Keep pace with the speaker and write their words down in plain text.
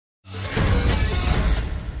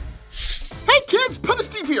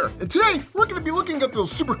here, and today we're going to be looking at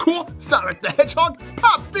those super cool Sonic the Hedgehog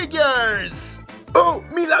pop figures! Oh,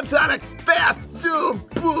 me love Sonic! Fast, zoom,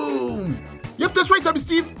 boom! Yep, that's right, I'm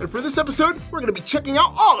Steve, and for this episode, we're going to be checking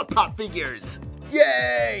out all the pop figures!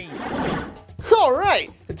 Yay!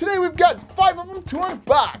 Alright, and today we've got 5 of them to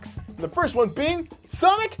unbox. And the first one being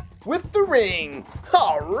Sonic with the ring.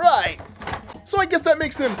 Alright! So I guess that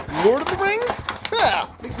makes him Lord of the Rings?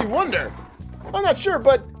 Makes me wonder. I'm not sure,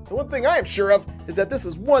 but the one thing I am sure of is that this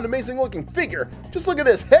is one amazing looking figure. Just look at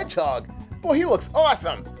this Hedgehog. Boy, he looks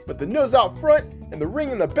awesome. With the nose out front and the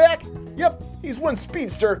ring in the back, yep, he's one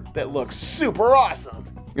speedster that looks super awesome.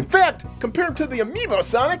 In fact, compared to the Amiibo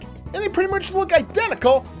Sonic, and they pretty much look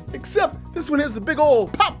identical, except this one has the big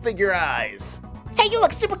old pop figure eyes. Hey, you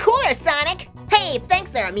look super cool there, Sonic. Hey,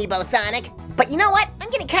 thanks there, Amiibo Sonic. But you know what? I'm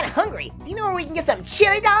getting kind of hungry. Do you know where we can get some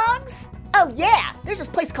chili dogs? Oh yeah, there's this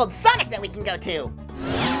place called Sonic that we can go to.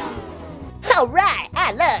 Alright,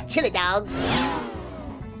 I love chili dogs.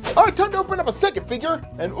 Alright, time to open up a second figure,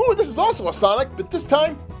 and ooh, this is also a Sonic, but this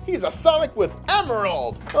time, he's a Sonic with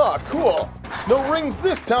Emerald. Oh, cool. No rings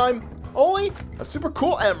this time, only a super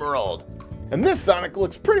cool Emerald. And this Sonic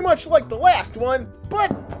looks pretty much like the last one,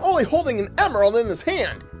 but only holding an emerald in his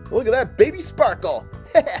hand. Look at that baby sparkle.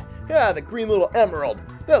 Yeah, the green little emerald.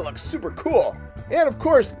 That looks super cool. And of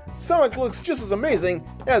course, Sonic looks just as amazing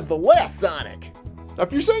as the last Sonic. Now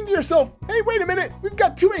if you're saying to yourself, hey, wait a minute, we've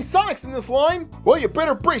got too many Sonics in this line, well, you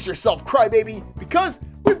better brace yourself, crybaby, because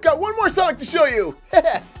we've got one more Sonic to show you.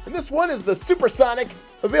 And this one is the Super Sonic,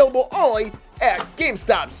 available only at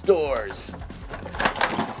GameStop stores.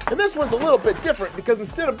 And this one's a little bit different because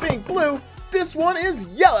instead of being blue, this one is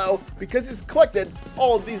yellow because he's collected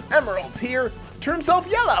all of these emeralds here to turn himself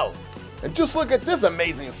yellow. And just look at this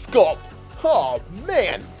amazing sculpt. Oh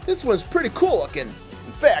man, this one's pretty cool looking.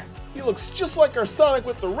 In fact, he looks just like our Sonic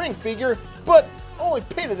with the ring figure, but only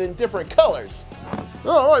painted in different colors.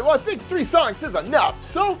 Alright, well I think 3 Sonics is enough,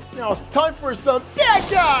 so now it's time for some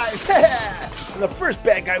bad guys! And the first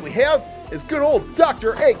bad guy we have is good old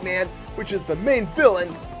Dr. Eggman, which is the main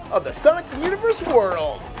villain of the Sonic the Universe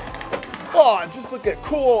world. Oh, just look at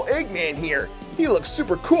cool old Eggman here. He looks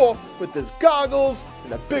super cool with his goggles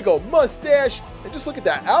and a big old mustache, and just look at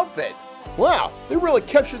that outfit. Wow, they really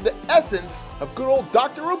captured the essence of good old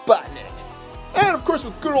Dr. Robotnik. And of course,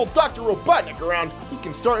 with good old Dr. Robotnik around, he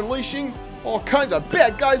can start unleashing all kinds of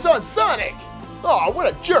bad guys on Sonic. Oh, what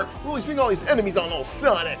a jerk, releasing all these enemies on old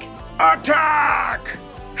Sonic. Attack!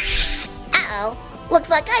 Uh-oh, looks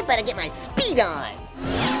like I better get my speed on.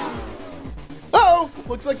 Uh-oh,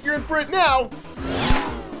 looks like you're in for it now.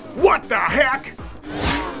 What the heck?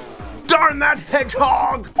 Darn that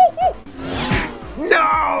Hedgehog!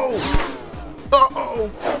 No! Uh-oh.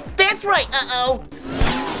 That's right, uh-oh.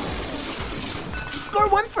 Score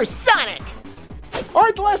 1 for Sonic.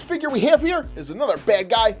 Alright, the last figure we have here is another bad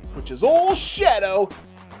guy, which is old Shadow,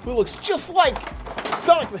 who looks just like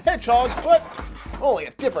Sonic the Hedgehog, but only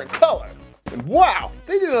a different color. And wow,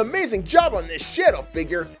 they did an amazing job on this Shadow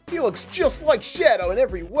figure. He looks just like Shadow in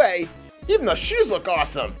every way. Even the shoes look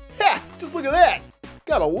awesome. Ha! Just look at that.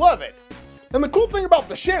 Gotta love it. And the cool thing about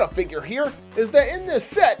the Shadow figure here is that in this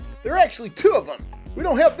set, there are actually 2 of them. We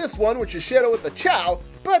don't have this one, which is Shadow with the Chow,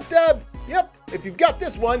 but yep, if you've got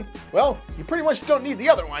this one, well, you pretty much don't need the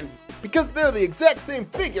other one, because they're the exact same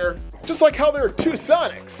figure, just like how there are 2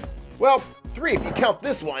 Sonics. Well, 3 if you count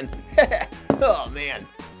this one. Oh man.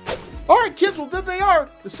 Alright kids, well there they are,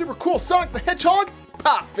 the super cool Sonic the Hedgehog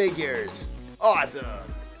pop figures. Awesome.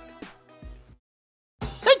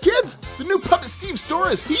 Hey kids, the new Puppet Steve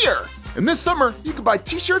store is here. And this summer, you can buy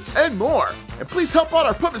t-shirts and more. And please help out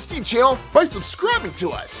our Puppet Steve channel by subscribing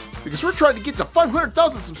to us, because we're trying to get to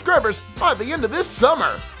 500,000 subscribers by the end of this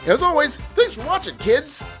summer. As always, thanks for watching,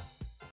 kids.